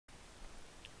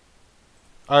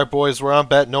All right, boys, we're on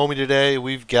Bet Nomi today.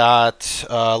 We've got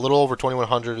a little over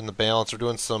 2,100 in the balance. We're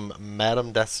doing some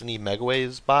Madam Destiny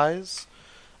Megaways buys.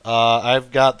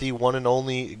 I've got the one and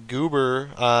only Goober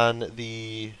on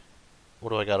the. What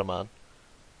do I got him on?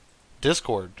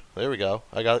 Discord. There we go.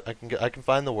 I can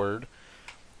find the word.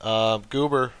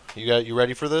 Goober, you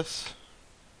ready for this?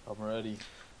 I'm ready.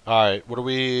 All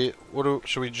right.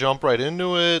 Should we jump right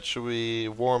into it? Should we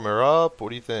warm her up? What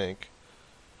do you think?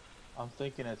 I'm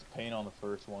thinking it's paint on the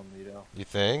first one, Lito. You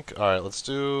think? All right. Let's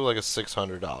do like a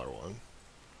 $600 one.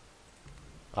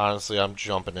 Honestly, I'm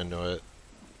jumping into it.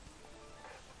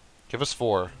 Give us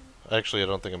 4. Actually, I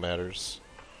don't think it matters.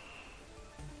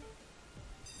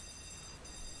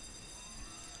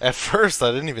 At first,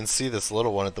 I didn't even see this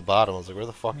little one at the bottom. I was like, where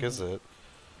the fuck is it?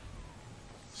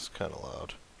 It's kind of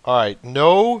loud. Alright,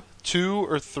 no 2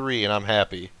 or 3, and I'm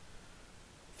happy.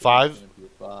 5?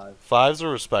 5s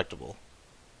are respectable.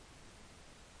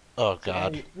 Oh,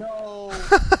 God. No!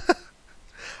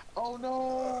 Oh,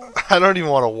 no! I don't even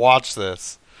want to watch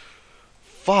this.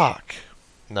 Fuck.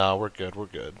 No, we're good, we're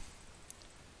good.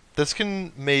 This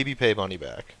can maybe pay money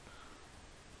back.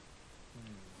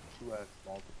 2x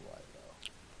multiply,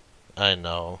 though. I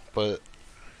know, but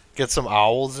get some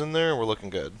owls in there and we're looking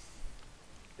good.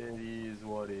 It is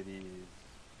what it is.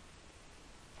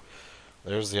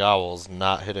 There's the owls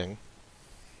not hitting.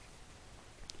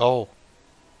 Oh.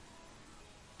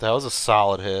 That was a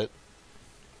solid hit.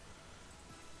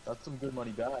 That's some good money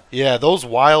back. Yeah, those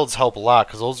wilds help a lot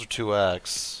because those are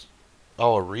 2x.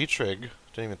 Oh, a retrig.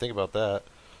 Didn't even think about that.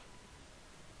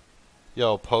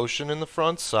 Yo, potion in the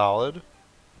front, solid.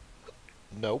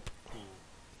 Nope.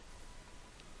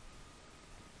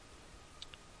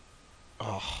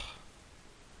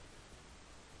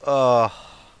 Oh.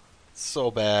 So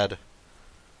bad.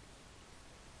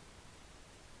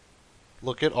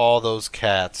 Look at all those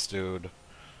cats, dude.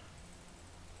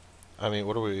 I mean,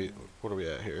 what are we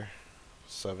at here?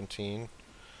 17.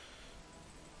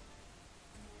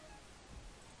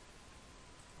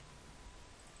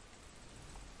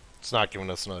 It's not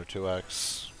giving us another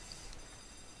 2x.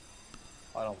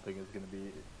 I don't think it's going to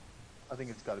be... I think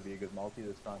it's got to be a good multi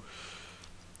this time.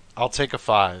 I'll take a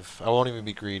 5. I won't even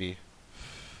be greedy.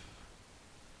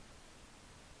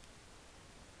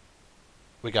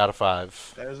 We got a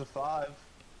 5. There's a 5.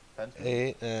 8,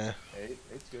 8, 8's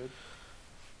good.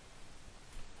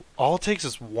 All it takes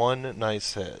is one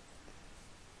nice hit.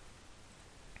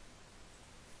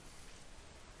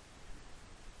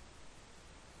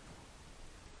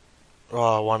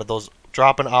 Oh, I wanted those.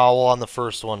 Drop an owl on the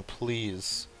first one,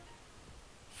 please.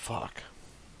 Fuck.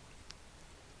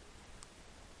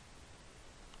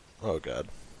 Oh, God.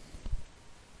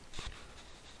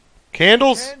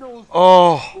 Candles? Candles!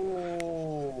 Oh.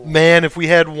 Oh. Man, if we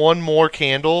had one more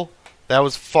candle, that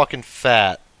was fucking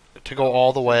fat. To go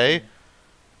all the way.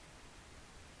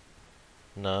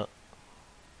 No.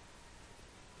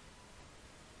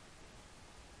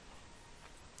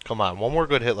 Come on, one more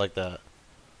good hit like that.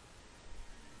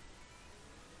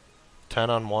 10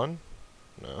 on 1?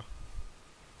 No.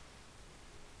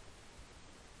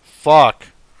 Fuck.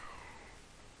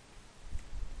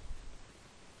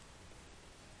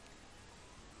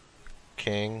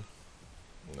 King.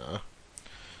 No.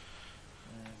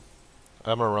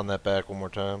 I'm gonna run that back one more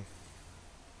time.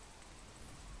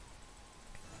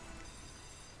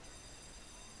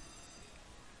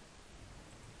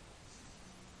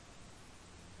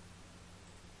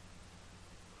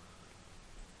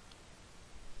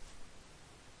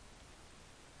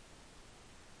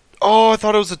 Oh, I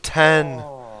thought it was a 10.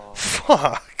 Oh.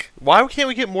 Fuck. Why can't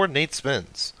we get more than 8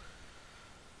 spins?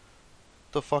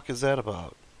 The fuck is that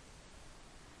about?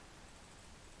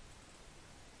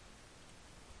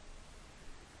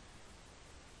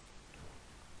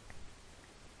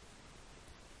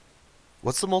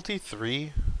 What's the multi?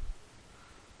 3?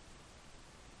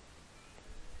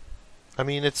 I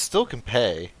mean, it still can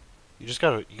pay. You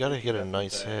gotta get a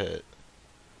nice hit.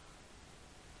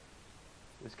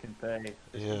 This can pay.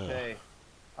 This Yeah. can pay.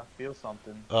 I feel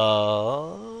something.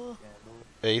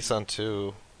 Ace on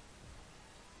 2.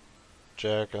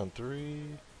 Jack on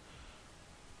 3.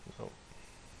 Nope.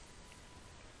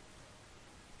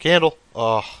 Candle.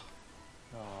 Oh.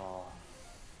 Oh.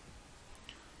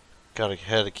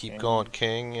 Had to keep going.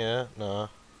 King, yeah. Nah.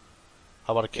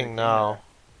 How about a king king now? there.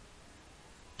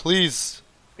 Please.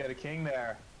 Got a king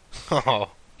there.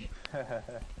 Oh.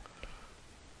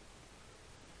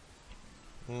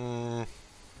 Yeah,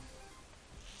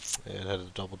 it had to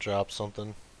double drop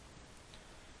something.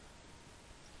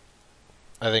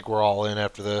 I think we're all in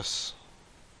after this.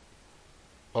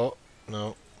 Oh,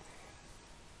 no.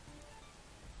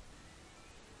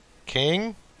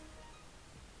 King?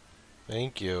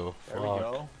 Thank you. There Fuck. we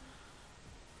go.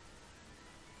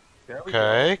 There we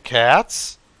Okay, go.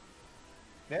 cats.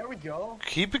 There we go.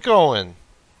 Keep it going.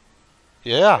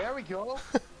 Yeah. There we go.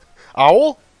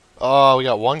 Owl? Oh, we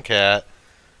got one cat.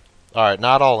 Alright,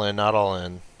 not all in, not all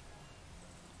in.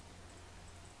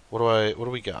 What do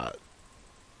we got?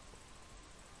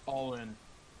 All in.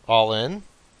 All in?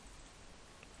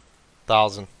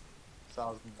 $1,000.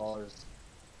 $1,000.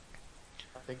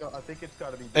 I think it's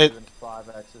got to be better than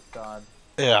 5x this time.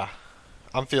 Yeah.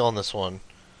 I'm feeling this one.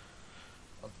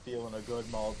 I'm feeling a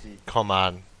good multi. Come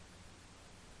on.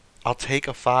 I'll take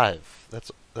a 5.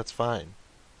 That's fine.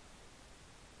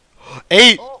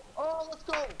 8! Oh, let's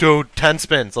go! Dude, 10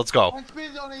 spins. Let's go. 10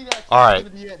 spins on 8x.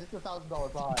 Alright. This is a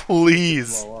 $1,000 buy.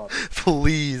 Please.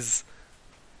 Please.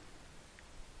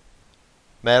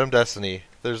 Madam Destiny,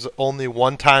 there's only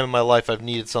one time in my life I've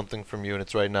needed something from you, and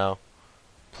it's right now.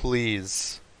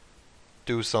 Please.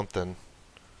 Do something.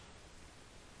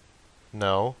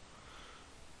 No.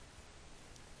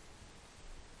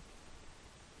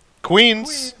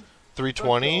 Queens.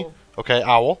 320. Okay,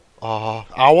 owl. Owl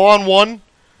on 1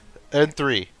 and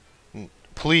 3.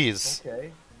 Please.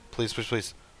 Okay. Please, please,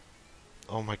 please.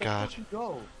 Oh my god.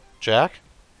 Go. Jack?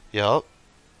 Yup.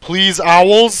 Please,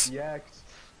 owls. Yes.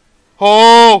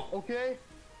 Oh! Okay.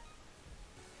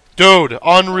 Dude,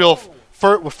 unreal.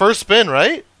 First spin,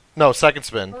 right? No, second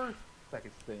spin.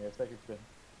 Second spin, yeah, second spin.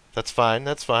 That's fine,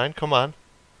 that's fine. Come on.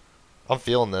 I'm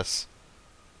feeling this.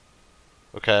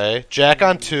 Okay. Jack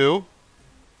on 2.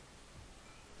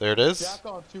 There it is. Jack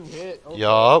on 2 hit. Okay.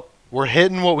 Yup. We're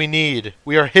hitting what we need.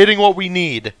 We are hitting what we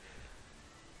need.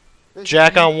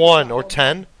 Jack on 1 or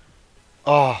 10.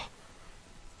 Oh.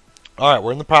 Alright,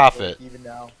 we're in the profit. Even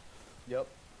now. Yep.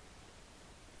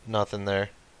 Nothing there.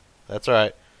 That's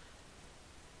alright.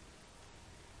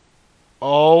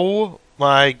 Oh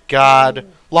my god.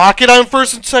 Lock it on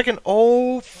first and second.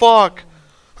 Oh fuck.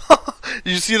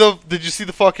 Did you see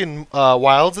the fucking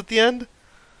wilds at the end?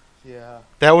 Yeah.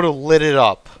 That would have lit it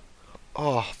up.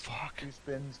 Oh fuck. 2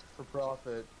 spins for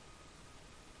profit.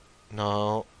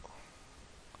 No.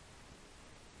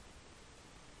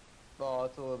 Oh,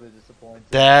 it's a little bit disappointing.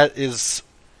 That is,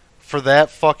 for that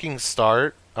fucking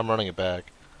start, I'm running it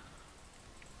back.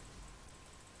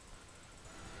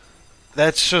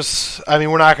 That's just, I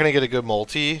mean, we're not going to get a good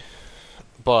multi,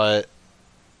 but,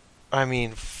 I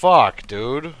mean, fuck,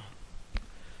 dude.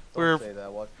 Don't say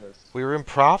that. Watch this. We were in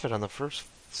profit on the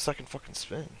second fucking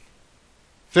spin.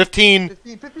 15.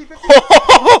 15.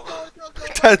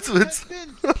 That's what's... This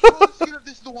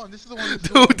is the one.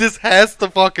 Dude, this has to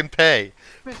fucking pay.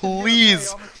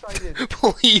 Please.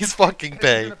 Please fucking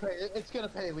pay. It's gonna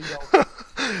pay,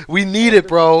 Lito. We need it,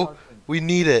 bro. We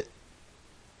need it.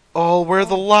 Oh, where are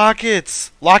the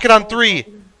lockets? Lock it on 3.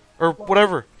 Or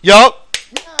whatever. Yup.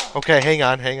 Okay, hang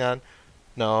on.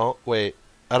 No, wait.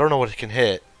 I don't know what it can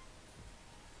hit.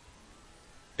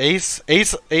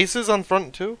 Aces on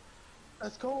front too?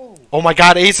 Let's go. Oh my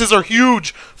god, aces are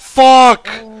huge! Fuck!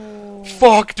 Oh.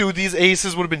 Fuck, dude, these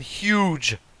aces would have been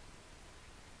huge.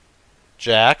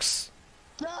 Jacks.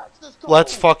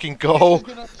 Let's fucking go.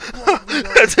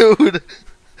 Dude.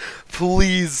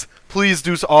 Please. Please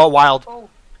do so. Oh, wild.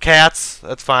 Cats.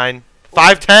 That's fine.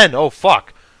 5-10. Oh,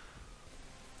 fuck.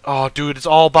 Oh, dude, it's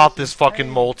all about this fucking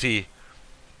multi.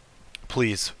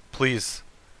 Please. Please.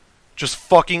 Just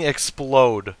fucking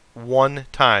explode. One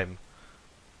time.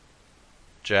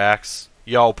 Jacks.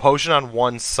 Yo, potion on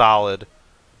 1 solid.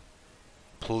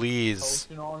 Please.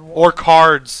 Or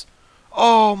cards.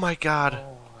 Oh my god.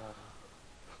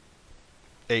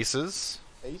 Aces.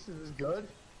 Aces is good.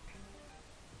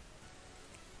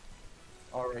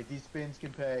 Alright, these spins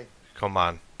can pay. Come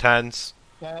on. 10s.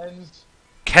 10s.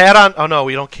 Cat on... Oh no,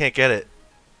 we can't get it.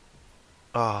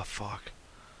 Oh, fuck.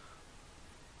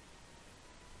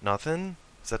 Nothing?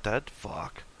 Is that dead?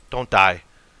 Fuck. Don't die.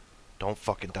 Don't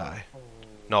fucking die.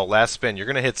 No, last spin. You're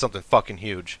gonna hit something fucking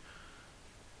huge.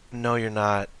 No, you're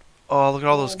not. Oh, look at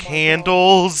all those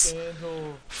candles.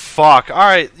 Fuck.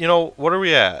 Alright, you know, what are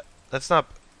we at? That's not...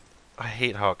 I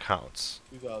hate how it counts.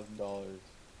 $2,000.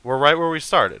 We're right where we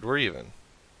started. We're even.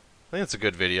 I think it's a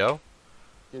good video.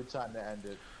 Good time to end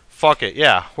it. Fuck it.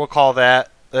 Yeah, we'll call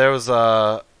that. There was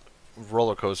a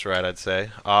roller coaster ride, I'd say.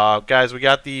 Guys, we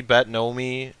got the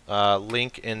BetNomi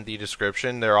link in the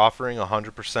description. They're offering a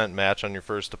 100% match on your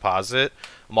first deposit.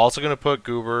 I'm also going to put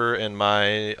Goober and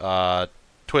my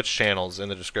Twitch channels in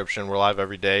the description. We're live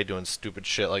every day doing stupid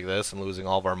shit like this and losing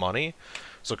all of our money.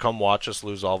 So come watch us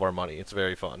lose all of our money. It's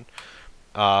very fun.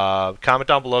 Comment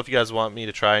down below if you guys want me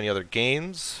to try any other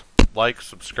games. Like,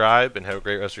 subscribe, and have a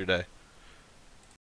great rest of your day.